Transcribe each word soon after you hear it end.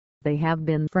They have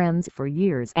been friends for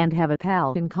years and have a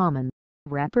pal in common,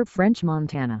 rapper French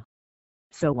Montana.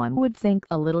 So one would think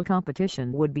a little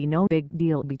competition would be no big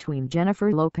deal between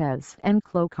Jennifer Lopez and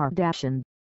Khloe Kardashian.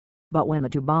 But when the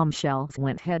two bombshells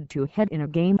went head-to-head in a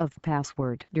game of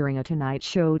password during a Tonight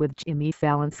Show with Jimmy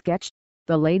Fallon sketch,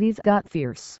 the ladies got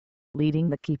fierce, leading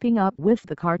the Keeping Up with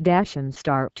the Kardashian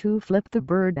star to flip the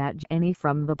bird at Jenny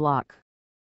from the block.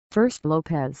 First,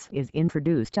 Lopez is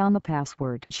introduced on the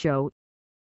password show.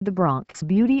 The Bronx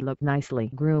beauty looked nicely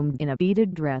groomed in a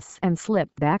beaded dress and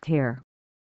slicked back hair.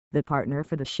 The partner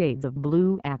for the Shades of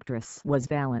Blue actress was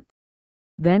Valiant.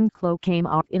 Then Khloe came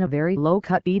out in a very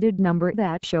low-cut beaded number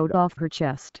that showed off her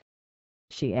chest.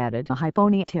 She added a high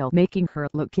ponytail making her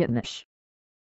look kittenish.